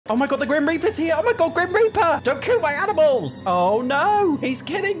Oh my God, the Grim Reaper's here. Oh my God, Grim Reaper. Don't kill my animals. Oh no, he's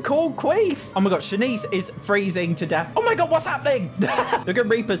killing Corn Queef. Oh my God, Shanice is freezing to death. Oh my God, what's happening? The Grim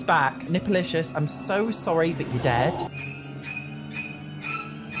Reaper's back. Nippalicious, I'm so sorry, but you're dead.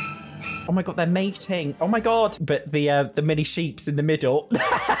 Oh my God, they're mating. Oh my God. But the mini sheep's in the middle.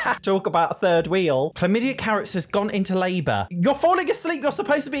 Talk about a third wheel. Chlamydia Carrots has gone into labor. You're falling asleep. You're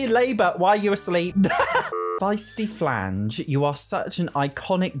supposed to be in labor. Why are you asleep? Feisty Flange, you are such an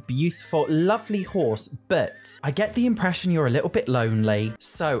iconic, beautiful, lovely horse, but I get the impression you're a little bit lonely.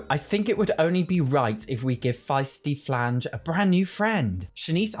 So I think it would only be right if we give Feisty Flange a brand new friend.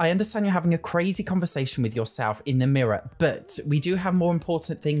 Shanice, I understand you're having a crazy conversation with yourself in the mirror, but we do have more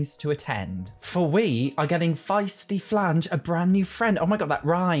important things to attend. For we are getting Feisty Flange a brand new friend. Oh my God, that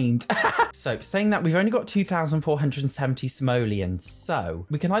rhymed. So saying that, we've only got 2,470 simoleons. So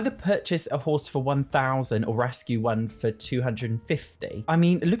we can either purchase a horse for 1,000 or rescue one for 250. I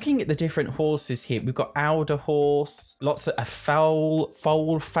mean, looking at the different horses here, we've got Alder horse, lots of a foal,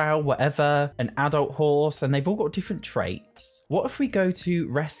 whatever, an adult horse, and they've all got different traits. What if we go to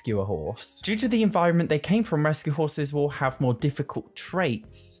rescue a horse? Due to the environment they came from, rescue horses will have more difficult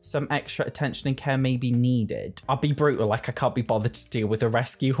traits. Some extra attention and care may be needed. I'll be brutal, like I can't be bothered to deal with a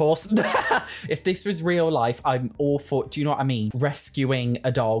rescue horse. If this was real life, I'm all for, do you know what I mean? Rescuing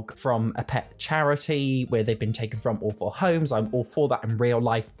a dog from a pet charity where they've been taken from awful homes. I'm all for that in real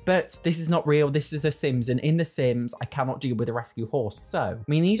life, but this is not real. This is The Sims, and in The Sims, I cannot deal with a rescue horse. So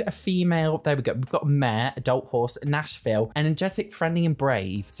we need a female. There we go. We've got a mare, adult horse, Nashville, energetic, friendly, and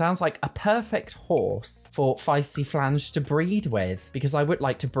brave. Sounds like a perfect horse for Feisty Flange to breed with, because I would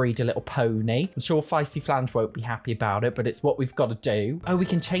like to breed a little pony. I'm sure Feisty Flange won't be happy about it, but it's what we've got to do. Oh, we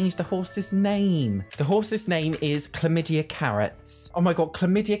can change the horse's name. The horse's name is Chlamydia Carrots. Oh my God,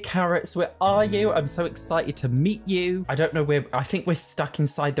 Chlamydia Carrots, where are you? I'm so excited to meet you. I don't know where. I think we're stuck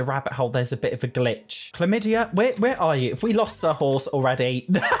inside the rabbit hole. There's a bit of a glitch. Chlamydia, where are you? If we lost our horse already.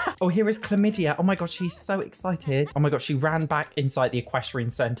 Oh, here is Chlamydia. Oh my God, she's so excited. Oh my God, she ran back inside the equestrian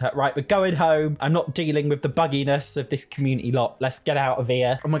center. Right, we're going home. I'm not dealing with the bugginess of this community lot. Let's get out of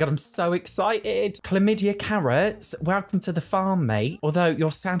here. Oh my God, I'm so excited. Chlamydia Carrots, welcome to the farm, mate. Although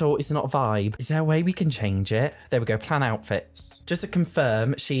your saddle is not a vibe. Is there a way we can change it? There we go, plan outfits. Just to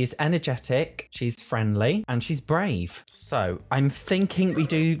confirm, she is energetic, she's friendly, and she's brave. So I'm thinking we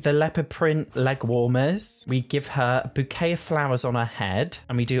do the leopard print leg warmers. We give her a bouquet of flowers on her head,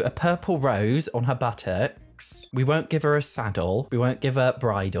 and we do a purple rose on her buttocks. We won't give her a saddle. We won't give her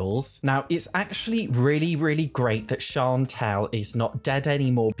bridles. Now, it's actually really, really great that Chantal is not dead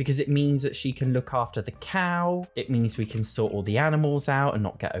anymore, because it means that she can look after the cow. It means we can sort all the animals out and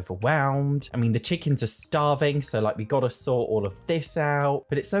not get overwhelmed. I mean, the chickens are starving, so like we got to sort all of this out.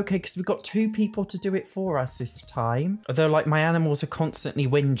 But it's okay because we've got 2 people to do it for us this time. Although like my animals are constantly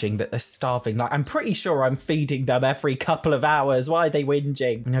whinging that they're starving. Like I'm pretty sure I'm feeding them every couple of hours. Why are they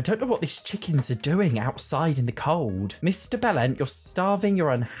whinging? And I don't know what these chickens are doing outside in the cold. Mr. Bellent, you're starving,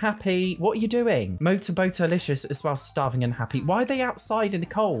 you're unhappy. What are you doing? Motorboatalicious as well, starving, unhappy. Why are they outside in the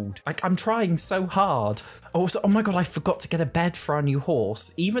cold? Like, I'm trying so hard. Also, oh my God, I forgot to get a bed for our new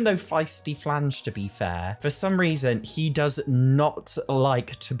horse. Even though Feisty Flange, to be fair, for some reason, he does not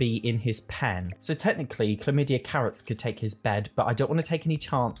like to be in his pen. So technically, Chlamydia Carrots could take his bed, but I don't want to take any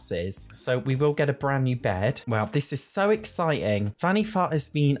chances. So we will get a brand new bed. Wow, this is so exciting. Fanny Fart has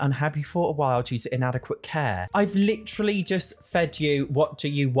been unhappy for a while due to inadequate care. I've literally just fed you. What do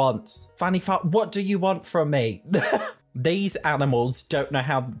you want? Fanny Fart, what do you want from me? These animals don't know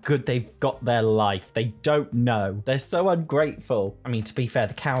how good they've got their life. They don't know. They're so ungrateful. I mean, to be fair,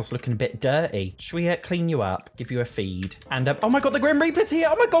 the cow's looking a bit dirty. Should we clean you up? Give you a feed? And, oh my God, the Grim Reaper's here.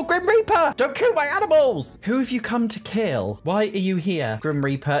 Oh my God, Grim Reaper. Don't kill my animals. Who have you come to kill? Why are you here, Grim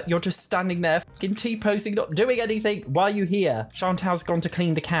Reaper? You're just standing there fucking T-posing, not doing anything. Why are you here? Chantal's gone to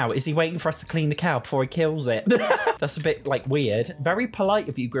clean the cow. Is he waiting for us to clean the cow before he kills it? That's a bit, like, weird. Very polite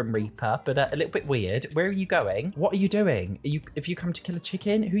of you, Grim Reaper, but a little bit weird. Where are you going? What are you doing? If you come to kill a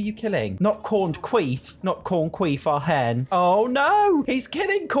chicken, who are you killing? Not Corn Queef. Not Corn Queef, our hen. Oh no, he's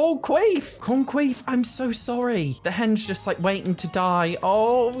killing Corn Queef. Corn Queef, I'm so sorry. The hen's just like waiting to die.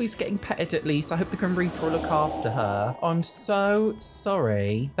 Oh, he's getting petted at least. I hope the Grim Reaper will look after her. I'm so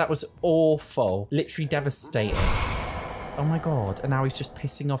sorry. That was awful. Literally devastating. Oh my God. And now he's just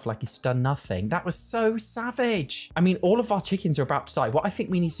pissing off like he's done nothing. That was so savage. I mean, all of our chickens are about to die. What I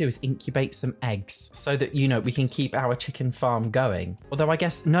think we need to do is incubate some eggs so that, you know, we can keep our chicken farm going. Although I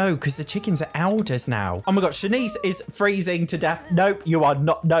guess no, because the chickens are elders now. Oh my God, Shanice is freezing to death. Nope, you are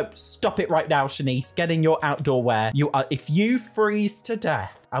not. Nope, stop it right now, Shanice. Get in your outdoor wear. You are, if you freeze to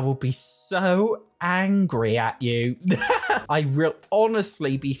death, I will be so angry at you. I will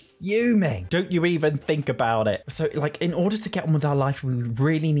honestly be fuming. Don't you even think about it. So like in order to get on with our life, we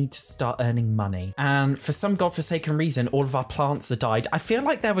really need to start earning money. And for some godforsaken reason, all of our plants have died. I feel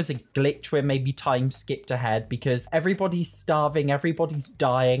like there was a glitch where maybe time skipped ahead because everybody's starving, everybody's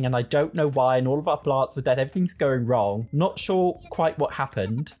dying, and I don't know why, and all of our plants are dead. Everything's going wrong. Not sure quite what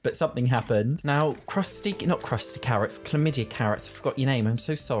happened, but something happened. Now, not crusty carrots, chlamydia carrots. I forgot your name. I'm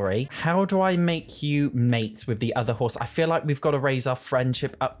so sorry. How do I make you mates with the other horse? I feel like we've got to raise our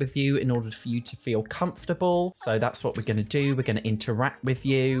friendship up with you in order for you to feel comfortable. So that's what we're going to do. We're going to interact with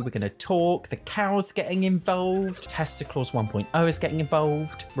you. We're going to talk. The cow's getting involved. Testicles 1.0 is getting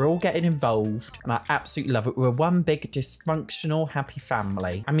involved. We're all getting involved. And I absolutely love it. We're one big dysfunctional happy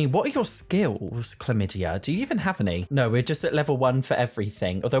family. I mean, what are your skills, chlamydia? Do you even have any? No, we're just at level 1 for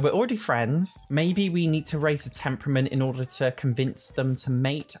everything. Although we're already friends. Maybe we need to raise a temperament in order to convince them to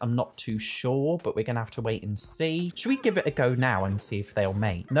mate. I'm not too sure, but we're going to have to wait and see. Should we give it a go now and see if they'll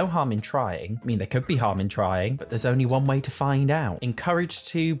mate? No harm in trying. I mean, there could be harm in trying, but there's only one way to find out. Encouraged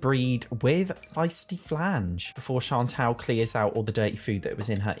to breed with feisty flange before Chantal clears out all the dirty food that was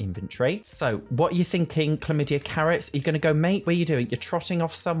in her inventory. So what are you thinking, chlamydia carrots? Are you going to go mate? What are you doing? You're trotting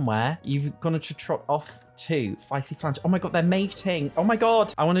off somewhere. You've gone to trot off to feisty flange. Oh my god, they're mating. Oh my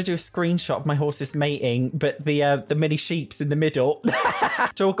god, I want to do a screenshot of my horses mating, but the mini sheep's in the middle.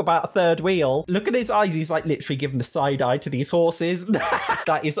 Talk about a third wheel. Look at his eyes. He's like literally giving the side eye to these horses.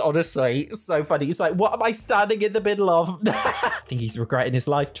 That is honestly so funny. He's like, what am I standing in the middle of? I think he's regretting his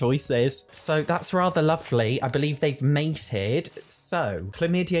life choices. So that's rather lovely. I believe they've mated. So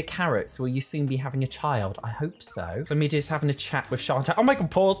chlamydia carrots, will you soon be having a child? I hope so. Chlamydia's having a chat with Chantal. Oh my god,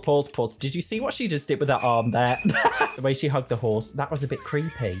 pause. Did you see what she just did with that arm there? The way she hugged the horse, that was a bit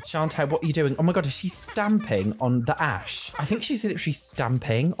creepy. Chantal, what are you doing? Oh my god, is she stamping on the ash? I think she's literally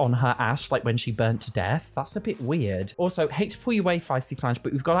stamping on her ash like when she burnt to death. That's a bit weird. Also, hate to pull you away, feisty flange,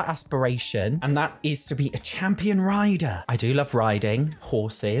 but we've got our aspiration, and that is to be a champion rider. I do love riding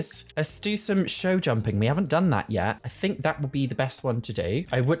horses. Let's do some show jumping. We haven't done that yet. I think that would be the best one to do.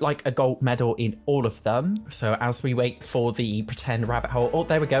 I would like a gold medal in all of them. So as we wait for the pretend rabbit hole, oh,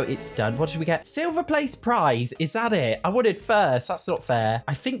 there we go. It's done. What did we get? Silver place prize. Is that it? I wanted first. That's not fair.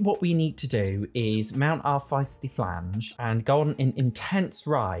 I think what we need to do is mount our feisty flange and go on an intense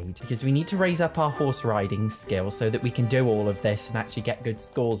ride because we need to raise up our horse riding skills so that we can do all of this and actually get good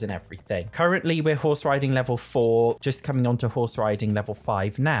scores and everything. Currently, we're horse riding level 4, just coming on to horse riding level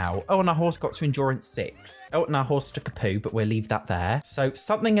 5 now. Oh, and our horse got to endurance 6. Oh, and our horse took a poo, but we'll leave that there. So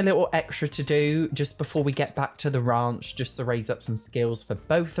something a little extra to do just before we get back to the ranch, just to raise up some skills for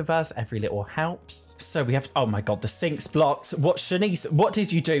both of us. Every little helps. So we have, oh my god, the sink's blocked. What, Shanice, what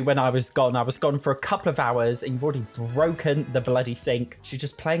did you do when I was gone? I was gone for a couple of hours and you've already broken the bloody sink. She's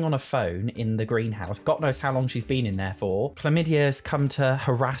just playing on a phone in the greenhouse. God knows how long she's been in there for. Chlamydia's come to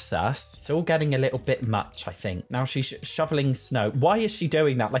harass us. It's all getting a little bit much, I think. Now she's shoveling snow. Why is she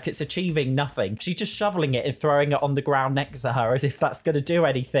doing that? Like it's achieving nothing. She's just shoveling it and throwing it on the ground next to her as if that's going to do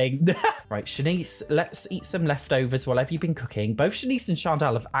anything. Right, Shanice, let's eat some leftovers. What have you been cooking? Both Shanice and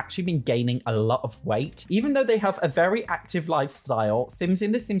Chantal have actually been gaining a lot of weight. Even though they have a very active lifestyle, Sims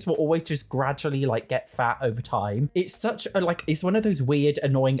in The Sims will always just gradually like get fat over time. It's such a like, it's one of those weird,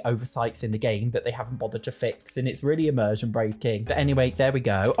 annoying oversights in the game that they haven't bothered to fix, and it's really immersion breaking. But anyway, there we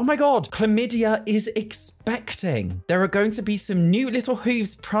go. Oh my god, Chlamydia is expecting. There are going to be some new little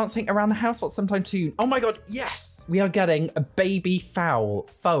hooves prancing around the house sometime soon. Oh my god, yes! We are getting a baby foal,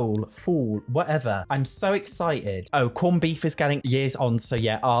 whatever. I'm so excited. Oh, corned beef is getting years on, so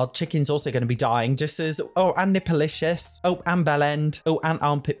yeah, our chicken's also going to be dying just as, oh, and Nippalicious. Oh, and bell end. Oh, and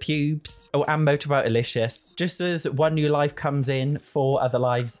armpit pubes. Oh, and motorboatalicious. Just as one new life comes in, 4 other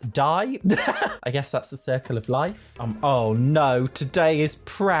lives die. I guess that's the circle of life. Oh no, today is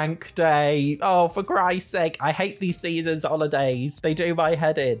prank day. Oh, for Christ's sake, I hate these seasons holidays. They do my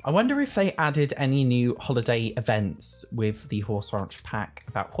head in. I wonder if they added any new holiday events with the Horse Ranch pack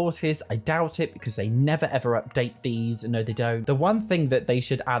about horses. I doubt it because they never ever update these. No, they don't. The one thing that they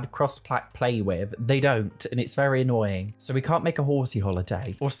should add cross-pack play with, they don't, and it's very annoying. So we can't make a horsey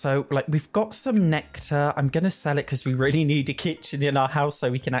holiday. Also, like, we've got some nectar. I'm gonna sell it because we really need a kitchen in our house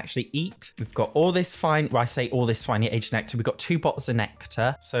so we can actually eat. We've got all this fine, well, I say all this finely aged nectar. We've got 2 bottles of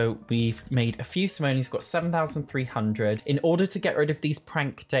nectar. So we've made a few simoleons, got 7,300. In order to get rid of these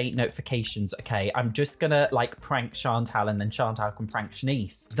prank day notifications, okay, I'm just gonna like prank Chantal and then Chantal can prank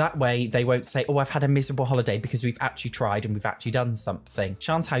Shanice. That way they won't say, oh, I've had a miserable holiday, because we've actually tried and we've actually done something.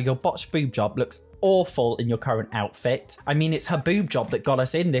 Chantal, your botched boob job looks looks awful in your current outfit. I mean, it's her boob job that got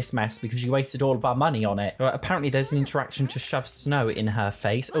us in this mess because you wasted all of our money on it. But apparently there's an interaction to shove snow in her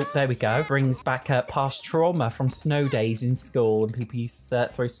face. Oh, there we go. Brings back past trauma from snow days in school and people used to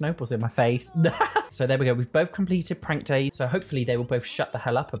throw snowballs in my face. So there we go. We've both completed prank days. So hopefully they will both shut the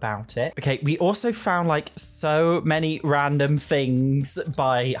hell up about it. Okay, we also found like so many random things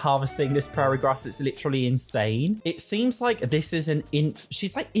by harvesting this prairie grass. It's literally insane. It seems like this is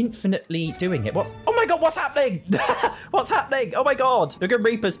she's like infinitely doing it. Oh my God, what's happening? What's happening? Oh my God, the Grim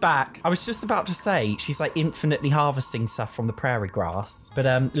Reaper's back. I was just about to say she's like infinitely harvesting stuff from the prairie grass. But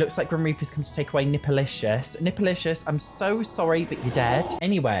it looks like Grim Reaper's come to take away Nipalicious. Nipalicious, I'm so sorry, but you're dead.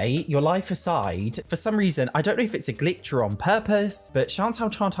 Anyway, your life aside, for some reason, I don't know if it's a glitch or on purpose, but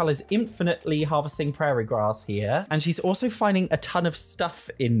Chantal is infinitely harvesting prairie grass here. And she's also finding a ton of stuff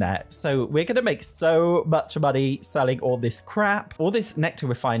in there. So we're going to make so much money selling all this crap. All this nectar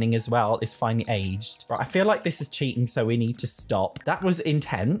we're finding as well is finally aged. Right, I feel like this is cheating, so we need to stop. That was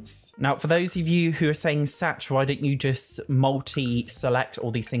intense. Now, for those of you who are saying, Satch, why don't you just multi-select all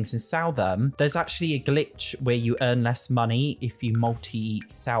these things and sell them? There's actually a glitch where you earn less money if you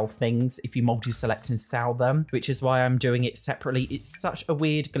multi-sell things, if you multi-select and sell them, which is why I'm doing it separately. It's such a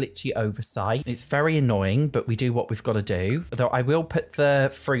weird glitchy oversight. It's very annoying, but we do what we've got to do. Although I will put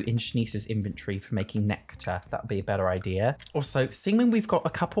the fruit in Shanice's inventory for making nectar. That would be a better idea. Also, seeing we've got a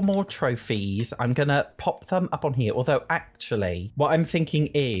couple more trophies, I'm gonna pop them up on here. Although actually what I'm thinking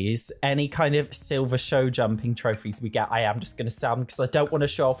is any kind of silver show jumping trophies we get, I am just gonna sell them because I don't want to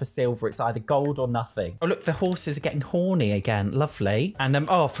show off a silver. It's either gold or nothing. Oh look, the horses are getting horny again. Lovely. And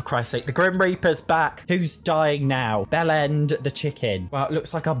oh, for Christ's sake, the Grim Reaper's back. Who's dying now? Bellend the chicken. Well, it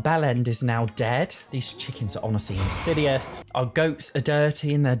looks like our Bellend is now dead. These chickens are honestly insidious. Our goats are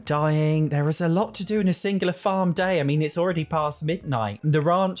dirty and they're dying. There is a lot to do in a singular farm day. I mean, it's already past midnight. The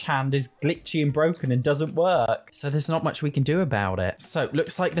ranch hand is glitchy and broken and doesn't work. So there's not much we can do about it. So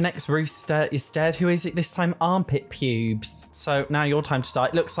looks like the next rooster is dead. Who is it this time? Armpit Pubes. So now your time to die.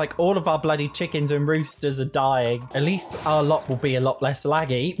 It looks like all of our bloody chickens and roosters are dying. At least our lot will be a lot less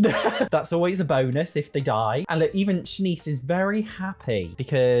laggy. That's always a bonus if they die. And look, even Shanice is very happy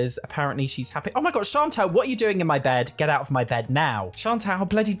because apparently she's happy. Oh my God, Chantal, what are you doing in my bed? Get out of my bed now. Chantal, how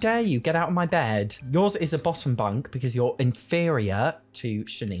bloody dare you? Get out of my bed. Yours is a bottom bunk because you're inferior to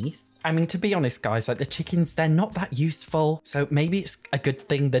Shanice. I mean, to be honest, guys, like the chickens, they're not that useful. So maybe it's a good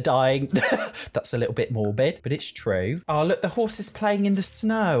thing they're dying. That's a little bit morbid, but it's true. Oh, look, the horse is playing in the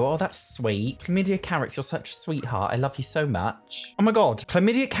snow. Oh, that's sweet. Chlamydia Carrots, you're such a sweetheart. I love you so much. Oh my God,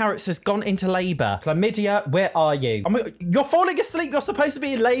 Chlamydia Carrots has gone into labor. Chlamydia, where are you? Oh my God, you're falling asleep. You're supposed to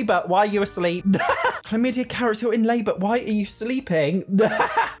be in labor. Why are you asleep? Chlamydia Carrots, you're in labor. Why are you sleeping?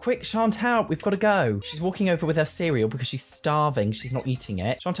 Quick, Chantal, we've got to go. She's walking over with her cereal because she's starving. She's not eating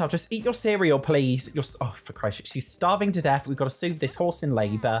it. Chantal, just eat your cereal, please. Oh, for Christ's sake, she's starving to death. We've got to soothe this horse in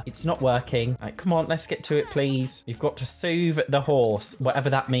labor. It's not working. Right, come on, let's get to it, please. You've got to soothe the horse, whatever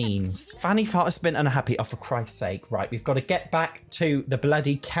that means. Fanny Fart has been unhappy. Oh, for Christ's sake. Right, we've got to get back to the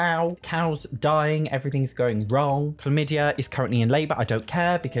bloody cow. Cow's dying. Everything's going wrong. Chlamydia is currently in labor. I don't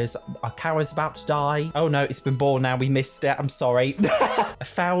care because our cow is about to die. Oh no, it's been born now. We missed it. I'm sorry. A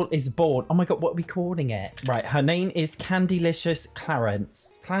fowl is born. Oh my God, what are we calling it? Right, her name is Candylicious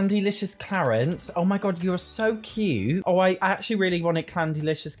Clarence. Candylicious Clarence. Oh my God, you're so cute. Oh, I actually really wanted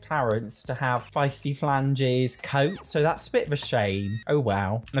Candylicious Clarence to have Feisty Flange's coat, so that's a bit of a shame. Oh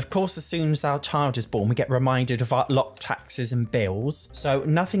wow. And of course, as soon as our child is born, we get reminded of our lock taxes and bills. So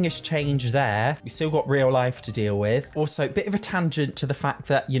nothing has changed there. We still got real life to deal with. Also, a bit of a tangent to the fact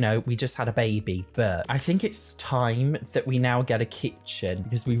that, you know, we just had a baby, but I think it's time that we now get a kitchen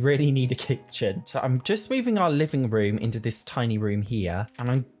because we really need a kitchen. So I'm just moving our living room into this tiny room here, and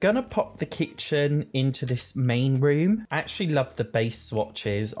I'm gonna pop the kitchen into this main room. I actually love the base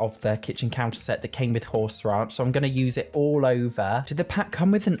swatches of the kitchen counter set that came with Horse Ranch, so I'm gonna use it all over. Did the pack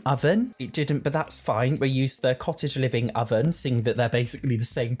come with an oven? It didn't, but that's fine. We used the cottage living oven, seeing that they're basically the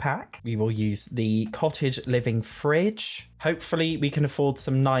same pack. We will use the cottage living fridge. Hopefully we can afford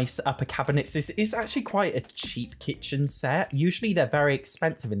some nice upper cabinets. This is actually quite a cheap kitchen set. Usually they're very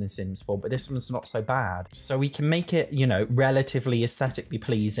expensive in the Sims 4, but this one's not so bad. So we can make it, you know, relatively aesthetically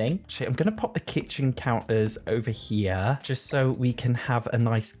pleasing. Actually, I'm going to pop the kitchen counters over here just so we can have a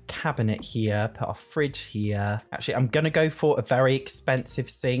nice cabinet here, put our fridge here. Actually, I'm going to go for a very expensive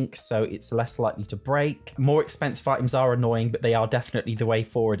sink so it's less likely to break. More expensive items are annoying, but they are definitely the way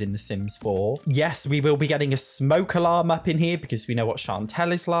forward in the Sims 4. Yes, we will be getting a smoke alarm up in here because we know what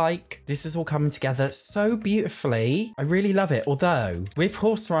Chantel is like. This is all coming together so beautifully. I really love it. Although with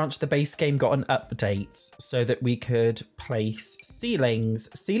Horse Ranch, the base game got an update so that we could place ceilings.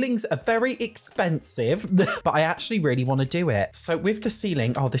 Ceilings are very expensive, but I actually really want to do it. So with the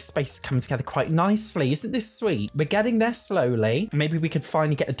ceiling, oh, this space is coming together quite nicely. Isn't this sweet? We're getting there slowly. Maybe we could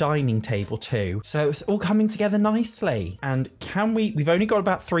finally get a dining table too. So it's all coming together nicely. And we've only got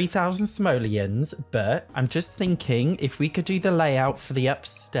about 3,000 simoleons, but I'm just thinking if we could do the layout for the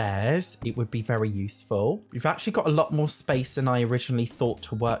upstairs, it would be very useful. We've actually got a lot more space than I originally thought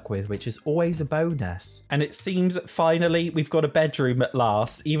to work with, which is always a bonus. And it seems finally we've got a bedroom at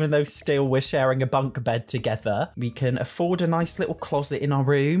last, even though still we're sharing a bunk bed together. We can afford a nice little closet in our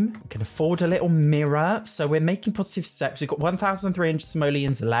room. We can afford a little mirror. So we're making positive steps. We've got 1,300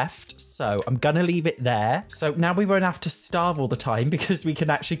 simoleons left. So I'm going to leave it there. So now we won't have to starve all the time because we can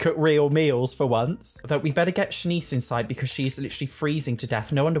actually cook real meals for once. Although we better get Shanice inside because she's literally freezing to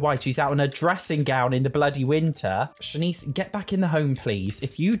death. No wonder why. She's out in her dressing gown in the bloody winter. Shanice, get back in the home, please.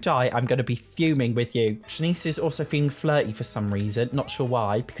 If you die, I'm going to be fuming with you. Shanice is also feeling flirty for some reason. Not sure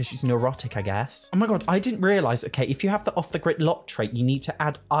why, because she's neurotic, I guess. Oh my God, I didn't realize, okay, if you have the off-the-grid lot trait, you need to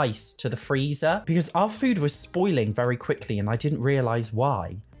add ice to the freezer because our food was spoiling very quickly and I didn't realize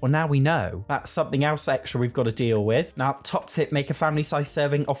why. Well, now we know. That's something else extra we've got to deal with. Now, top tip, make a family-size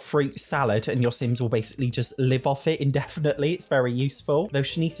serving of fruit salad and your Sims will basically just live off it indefinitely. It's very useful. Though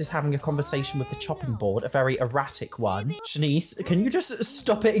Shanice is having a conversation with the chopping board, a very erratic one. Shanice, can you just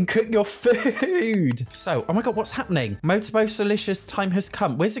stop it and cook your food? So, oh my God, what's happening? Motorboat Delicious time has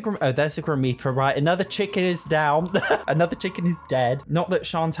come. Where's the Oh, there's the Grim Reaper, right? Another chicken is down. Another chicken is dead. Not that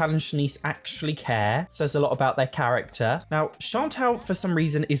Chantal and Shanice actually care. Says a lot about their character. Now, Chantal, for some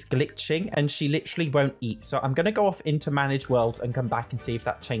reason, is glitching and she literally won't eat. So I'm going to go off into Manage Worlds and come back and see if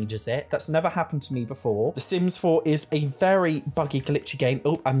that changes it. That's never happened to me before. The Sims 4 is a very buggy, glitchy game.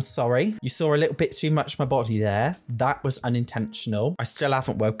 Oh, I'm sorry. You saw a little bit too much of my body there. That was unintentional. I still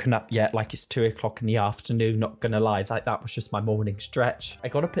haven't woken up yet. Like it's 2 o'clock in the afternoon. Not going to lie. Like that was just my morning stretch. I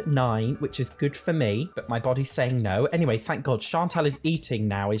got up at 9, which is good for me, but my body's saying no. Anyway, thank God. Chantal is eating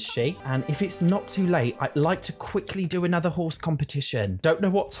now, is she? And if it's not too late, I'd like to quickly do another horse competition. Don't know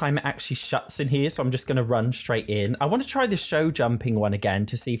what time it actually shuts in here, so I'm just going to run straight in. I want to try the show jumping one again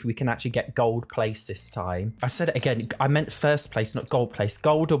to see if we can actually get gold place this time. I said it again, I meant first place, not gold place.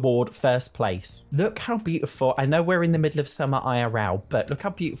 Gold award, first place. Look how beautiful. I know we're in the middle of summer IRL, but look how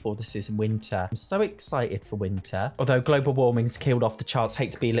beautiful this is in winter. I'm so excited for winter. Although global warming's killed off the charts.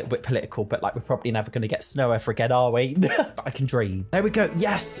 Hate to be a little bit political, but like we're probably never going to get snow ever again, are we? But I can dream. There we go.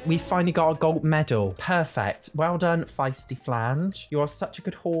 Yes, we finally got a gold medal. Perfect. Well done, Feisty Flange. You are such a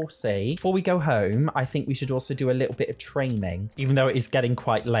good horsey. Before we go home, I think we should also do a little bit of training, even though it is getting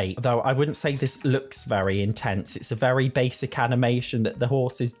quite late. Although I wouldn't say this looks very intense. It's a very basic animation that the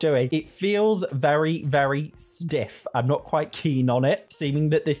horse is doing. It feels very, very stiff. I'm not quite keen on it. Seeming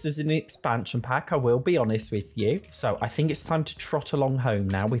that this is an expansion pack, I will be honest with you. So I think it's time to trot along home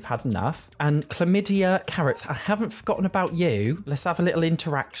now. We've had enough. And Chlamydia Carrots, I haven't forgotten about you. Let's have a little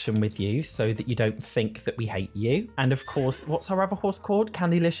interaction with you so that you don't think that we hate you. And of course, what's our other horse called?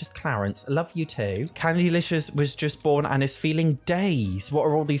 Candylicious Clarence. Love you too. Candylicious was just born and is feeling dazed. What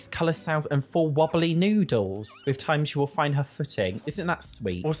are all these colour sounds and 4 wobbly noodles? With time she will find her footing. Isn't that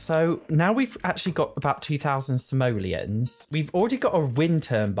sweet? Also, now we've actually got about 2,000 simoleons. We've already got a wind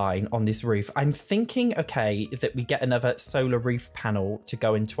turbine on this roof. I'm thinking, okay, that we get another solar roof panel to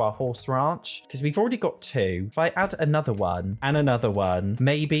go into our horse ranch because we've already got 2. If I add another one and another one,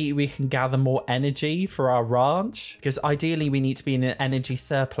 maybe we can gather more energy for our ranch because ideally we need to be in an energy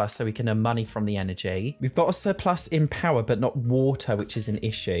surplus so we can earn money from the energy. We've got a surplus in power, but not water, which is an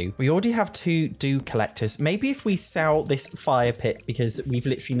issue. We already have 2 dew collectors. Maybe if we sell this fire pit, because we've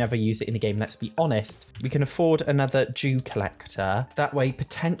literally never used it in the game, let's be honest, we can afford another dew collector. That way,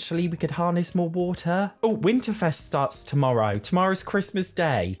 potentially, we could harness more water. Oh, Winterfest starts tomorrow. Tomorrow's Christmas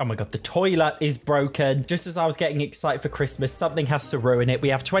Day. Oh my God, the toilet is broken. Just as I was getting excited for Christmas, something has to ruin it. We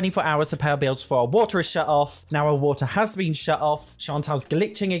have 24 hours to pay our bills before our water is shut off. Now our water has been shut off. Chantal's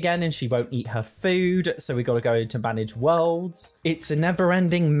glitching again and she won't eat her food, so we got to go into Manage Worlds. It's a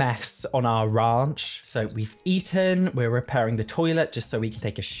never-ending mess on our ranch. So we've eaten, we're repairing the toilet just so we can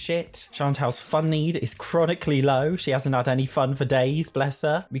take a shit. Chantal's fun need is chronically low. She hasn't had any fun for days, bless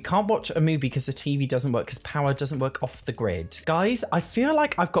her. We can't watch a movie because the TV doesn't work because power doesn't work off the grid. Guys, I feel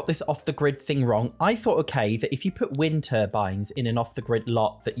like I've got this off the grid thing wrong. I thought, okay, that if you put wind turbines in an off the grid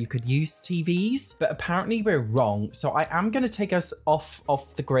lot that you could use TVs, but apparently we're wrong. So I am going to take us off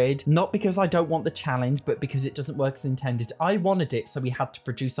off the grid, not because I don't want the challenge, but because it doesn't work as intended. I wanted it, so we had to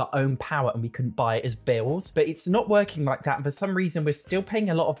produce our own power and we couldn't buy it as bills, but it's not working like that. And for some reason, we're still paying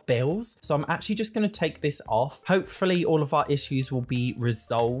a lot of bills. So I'm actually just going to take this off. Hopefully all of our issues will be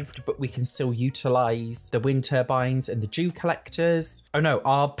resolved, but we can still utilize the wind turbines and the dew collectors. Oh no,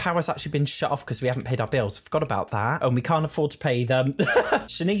 our power's actually been shut off because we haven't paid our bills. I forgot about that. And we can't afford to pay them.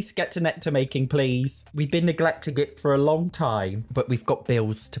 Shanice, get to nectar making, please. We've been neglecting it for a long time, but we've got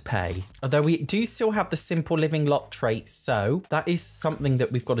bills to pay. Although we do still have the simple living lot traits, so that is something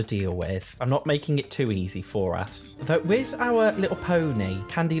that we've got to deal with. I'm not making it too easy for us. Though, where's our little pony?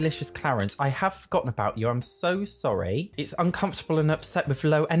 Candylicious Clarence, I have forgotten about you. I'm so sorry. It's uncomfortable and upset with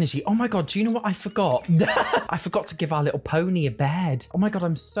low energy. Oh my God, do you know what I forgot? I forgot to give our little pony a bed. Oh my God,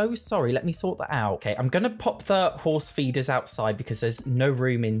 I'm so sorry. Let me sort that out. Okay, I'm going to pop the horse feeders outside because there's no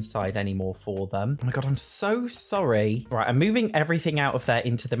room inside anymore for them. Oh my God, I'm so sorry. Right, I'm moving everything out of there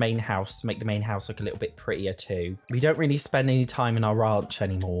into the main house to make the main house look a little bit prettier too. We don't really spend any time in our ranch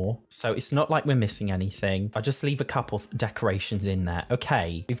anymore, so it's not like we're missing anything. I'll just leave a couple of decorations in there.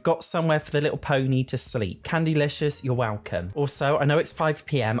 Okay, we've got somewhere for the little pony to sleep. Candylicious, you're welcome. Also, I know it's 5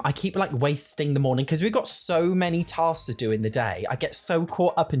 p.m. I keep like wasting the morning because we've got so many tasks to do in the day. I get so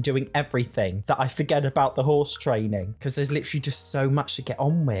caught up in doing everything that I forget about the horse training because there's literally just so much to get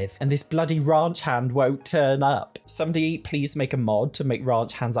on with. And this bloody ranch hand won't turn up. Somebody please make a mod to make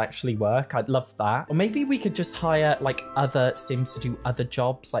ranch hands actually work. I'd love that. Or maybe we could just hire like other Sims to do other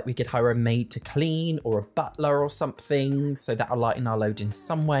jobs. Like we could hire a maid to clean or a butler or something, so that'll lighten our load in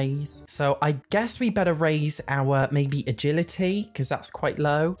some ways. So I guess we better raise our maybe agility because that's quite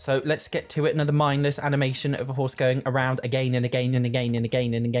low. So let's get to it. Another mindless animation of a horse going around again and again and again and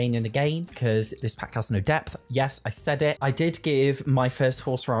again and again and again because this pack has no depth. Yes, I said it. I did give my first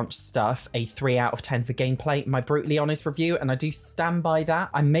horse ranch stuff a 3 out of 10 for gameplay, my brutally honest review, and I do stand by that.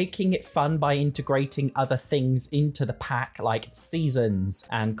 I'm making it fun by integrating other things into the pack like seasons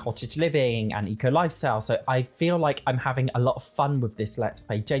and cottage living and eco lifestyle. So I feel like I'm having a lot of fun with this Let's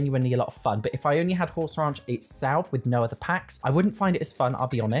Play, genuinely a lot of fun. But if I only had Horse Ranch itself with no other packs, I wouldn't find it as fun, I'll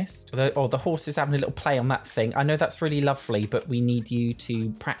be honest. Or the horse is having a little play on that thing. I know that's really lovely, but we need you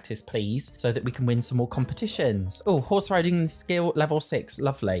to practice, please, so that we can win some more competitions. Oh, horse riding skill level 6,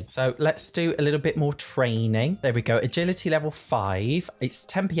 lovely. So let's do a little bit more training. There we go, agility level 5. It's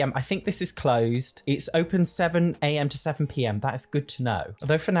 10 p.m. I think this is closed. It's open 7 a.m. to 7 p.m. That is good to know.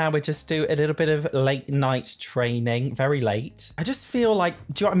 Although for now, we just do a little bit of late night training, very late. I just feel like,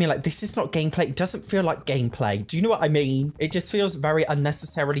 do you know what I mean? Like, this is not gameplay. It doesn't feel like gameplay. Do you know what I mean? It just feels very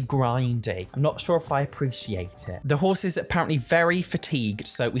unnecessarily grindy. I'm not sure if I appreciate it. The horse is apparently very fatigued,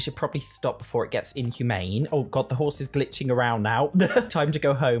 so we should probably stop before it gets inhumane. Oh God, the horse is glitching around now. Time to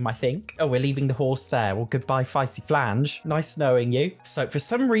go home, I think. Oh, we're leaving the horse there. Well, goodbye, Feisty Flange. Nice knowing you. So for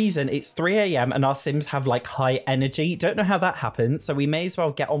some reason, it's 3 a.m. and our Sims have like high energy. Don't know how that happened, so we may as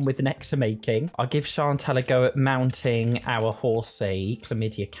well get on with nectar making. I'll give Chantal a go at mounting our horsey,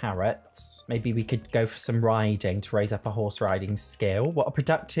 Chlamydia Carrots. Maybe we could go for some riding to raise up a horse riding skill. What a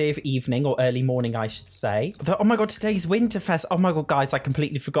productive evening, or early morning, I should say. Oh my God, today's Winterfest. Oh my God, guys, I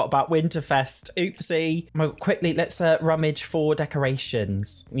completely forgot about Winterfest. Oopsie. Oh my God, quickly, let's rummage for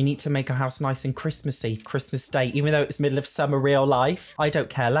decorations. We need to make our house nice and Christmassy, Christmas Day, even though it's middle of summer real life. I don't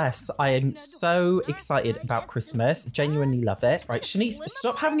care less. I am so excited about Christmas. Genuinely love it. Right, Shanice,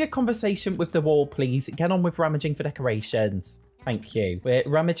 stop having a conversation with the wall, please. Get on with rummaging for decorations. Thank you. We're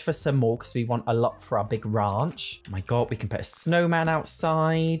rummage for some more because we want a lot for our big ranch. Oh my God, we can put a snowman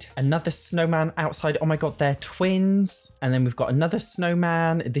outside. Another snowman outside. Oh my God, they're twins. And then we've got another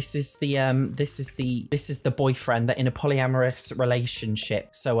snowman. This is the boyfriend. They're in a polyamorous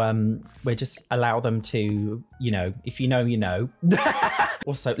relationship. So we just allow them to, you know, if you know, you know.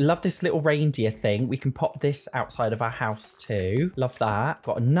 Also, love this little reindeer thing. We can pop this outside of our house too. Love that.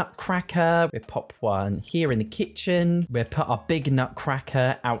 Got a nutcracker. We'll pop one here in the kitchen. We'll put our big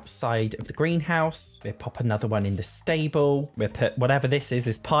nutcracker outside of the greenhouse. We'll pop another one in the stable. We'll put whatever this is,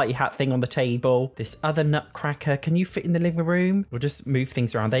 this party hat thing on the table. This other nutcracker, can you fit in the living room? We'll just move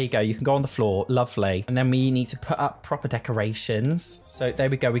things around. There you go. You can go on the floor. Lovely. And then we need to put up proper decorations. So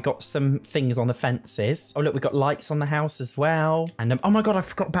there we go. We got some things on the fences. Oh, look, we've got lights on the house as well. And oh my God, I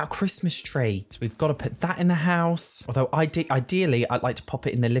forgot about a Christmas tree. So we've got to put that in the house. Although ideally, I'd like to pop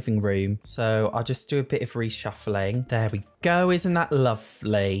it in the living room. So I'll just do a bit of reshuffling. There we go. Isn't that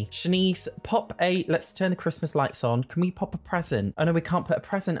lovely? Shanice, let's turn the Christmas lights on. Can we pop a present? Oh no, we can't put a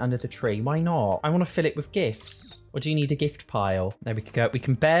present under the tree. Why not? I want to fill it with gifts. Or do you need a gift pile? There we go. We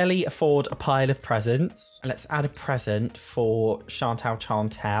can barely afford a pile of presents. Let's add a present for Chantal.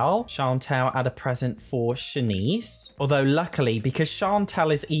 Chantal, add a present for Shanice. Although luckily, because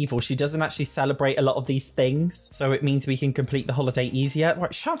Chantal is evil, she doesn't actually celebrate a lot of these things. So it means we can complete the holiday easier.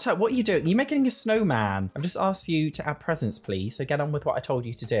 Right, Chantal, what are you doing? You're making a snowman. I've just asked you to add presents, please. So get on with what I told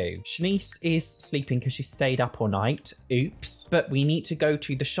you to do. Shanice is sleeping because she stayed up all night. Oops. But we need to go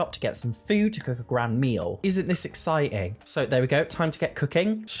to the shop to get some food to cook a grand meal. Isn't this exciting? So there we go. Time to get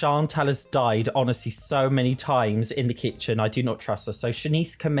cooking. Chantal has died, honestly, so many times in the kitchen. I do not trust her. So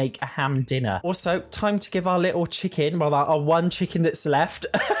Shanice can make a ham dinner. Also, time to give our little chicken, well, our one chicken that's left,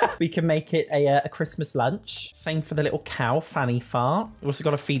 we can make it a Christmas lunch. Same for the little cow, Fanny Fart. We've also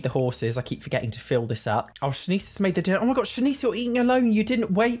got to feed the horses. I keep forgetting to fill this up. Oh, Shanice has made the dinner. Oh my God, Shanice, you're eating alone. You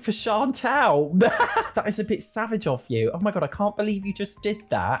didn't wait for Chantal. That is a bit savage of you. Oh my God, I can't believe you just did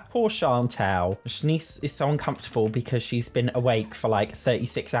that. Poor Chantal. Shanice is so uncomfortable because she's been awake for like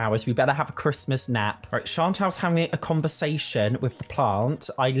 36 hours. We better have a Christmas nap. Right, Chantal's having a conversation with the plant.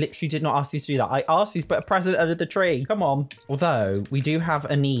 I literally did not ask you to do that. I asked you to put a present under the tree. Come on. Although we do have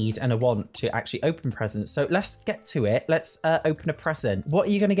a need and a want to actually open presents. So let's get to it. Let's open a present. What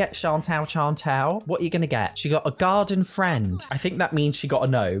are you going to get, Chantal? What are you going to get? She got a garden friend. I think that means she got a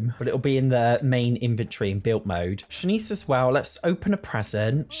gnome, but it'll be in the main inventory in build mode. Shanice as well. Let's open a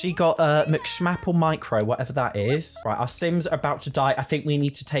present. She got a McSchmapple Micro, whatever that is. Right, our Sims are about to die. I think we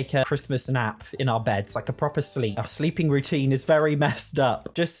need to take a Christmas nap in our beds, like a proper sleep. Our sleeping routine is very messed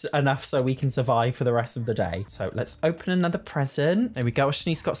up. Just enough so we can survive for the rest of the day. So let's open another present. There we go.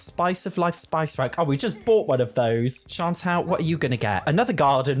 Shanice got Spice of Life Spice Rack. Oh, we just bought one of those. Chantal, what are you going to get? Another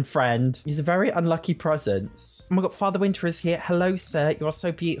garden friend. These are very unlucky presents. Oh my God, Father Winter is here. Hello, sir. You are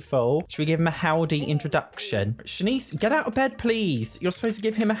so beautiful. Should we give him a howdy introduction? Shanice, get out of bed, please. You're supposed to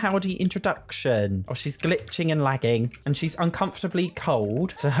give him a howdy introduction. Oh, she's glitching and lagging, and she's uncomfortably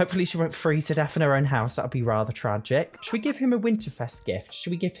cold. So hopefully she won't freeze to death in her own house. That would be rather tragic. Should we give him a Winterfest gift?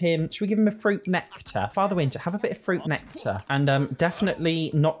 Should we give him a fruit nectar? Father Winter, have a bit of fruit nectar. And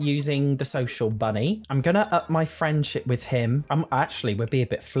definitely not using the social bunny. I'm gonna up my friendship with him. Actually, we'll be a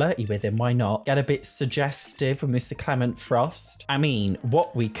bit flirty with him. Why not? Get a bit suggestive with Mr. Clement Frost. I mean,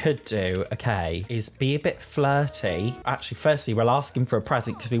 what we could do, okay, is be a bit flirty. Actually, firstly, we'll ask him for a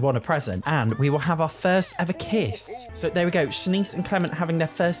present because we want a present. And we will have our first ever kiss. So there we go. Shanice and Clement having their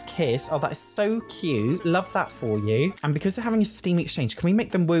first kiss. Oh, that is so cute. Love that for you. And because they're having a steam exchange, can we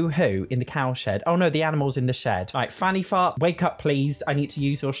make them woohoo in the cow shed? Oh no, the animal's in the shed. All right, Fanny Fart, wake up, please. I need to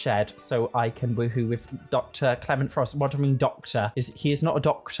use your shed so I can woohoo with Dr. Clement Frost. What do I mean, doctor? He is not a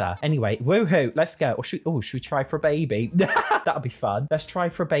doctor. Anyway, woohoo, let's go. Or should we try for a baby? That'll be fun. Let's try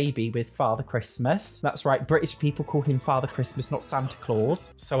for a baby with Father Christmas. That's right, British people call him Father Christmas, not Santa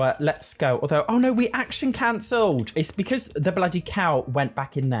Claus. So let's go. Although, oh no, we action cancelled. It's because the bloody cow went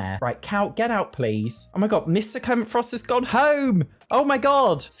back in there. Right, cow, get out, please. Oh my God, Mr. Clement Frost has gone home. Oh my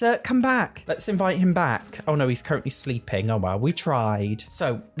God, sir, come back. Let's invite him back. Oh no, he's currently sleeping. Oh well, we tried.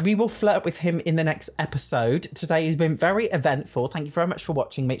 So we will flirt with him in the next episode. Today has been very eventful. Thank you very much for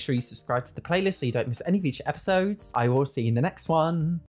watching. Make sure you subscribe to the playlist so you don't miss any future episodes. I will see you in the next one.